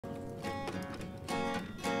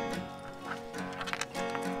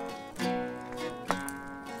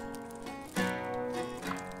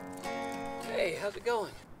it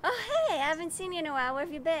going? Oh, hey, I haven't seen you in a while. Where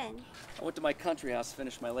have you been? I went to my country house to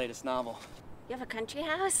finish my latest novel. You have a country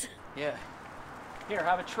house? Yeah. Here,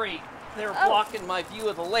 have a treat. They're blocking my view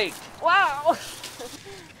of the lake. Wow!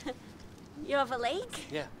 You have a lake?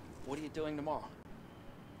 Yeah. What are you doing tomorrow?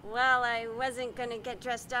 Well, I wasn't gonna get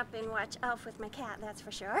dressed up and watch Elf with my cat, that's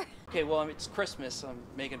for sure. Okay, well, it's Christmas. I'm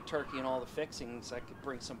making turkey and all the fixings. I could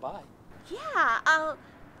bring some by. Yeah,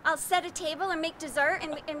 I'll set a table and make dessert,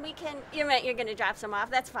 and we can. You're gonna drop some off.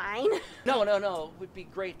 That's fine. No. It would be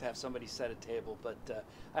great to have somebody set a table, but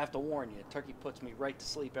I have to warn you, turkey puts me right to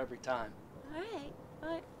sleep every time. All right.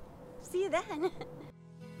 Well, see you then.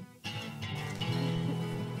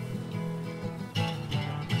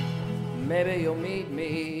 Maybe you'll meet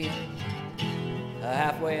me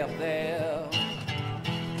halfway up there.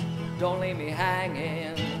 Don't leave me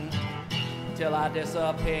hanging till I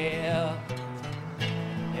disappear.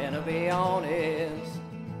 And to be honest,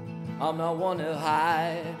 I'm not one to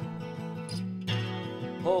hide.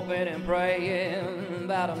 Hoping and praying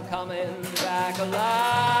that I'm coming back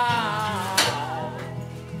alive.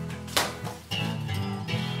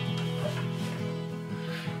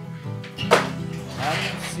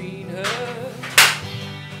 Haven't seen her,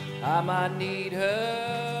 I might need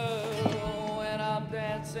her when I'm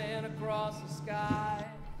dancing across the sky.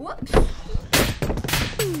 Whoops.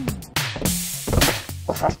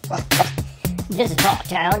 This is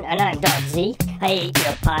Pawtown, and I'm Dawg Z. I ate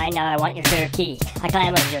your pie, now I want your turkey. I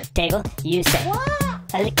climb on your table, you say what?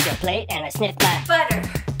 I lick your plate and I sniff my Butter,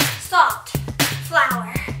 salt,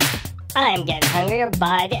 flour. I am getting hungrier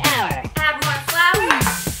by the hour. Add more flour.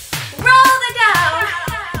 Roll the dough.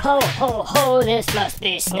 Ho, ho, ho, this must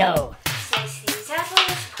be snow. Slice these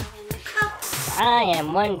apples, put in the cup. I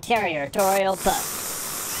am one territorial pup.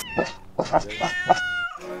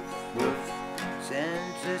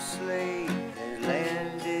 Santa's sleigh has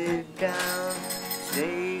landed down.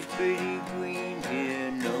 Stays pretty green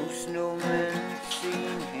here, no snowman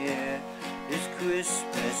seen here. It's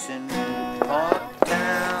Christmas in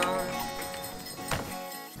Pawtown.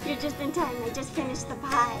 You're just in time. I just finished the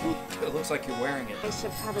pie. It looks like you're wearing it. I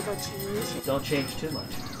should probably go change. Don't change too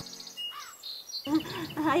much.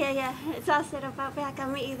 Oh, yeah. It's all set up out back.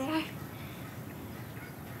 I'll meet you there.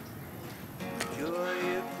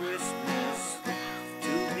 Joy of Christmas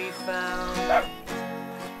to be found.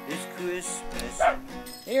 It's Christmas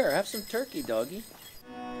Here, have some turkey, doggy.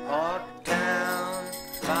 Pawtown.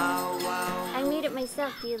 Bow wow. I made it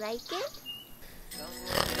myself. Do you like it?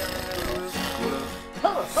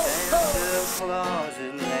 Santa Claus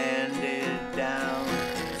has landed down.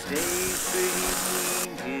 Stays pretty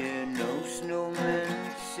green here, no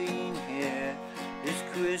snowman seen here. It's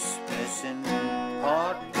Christmas in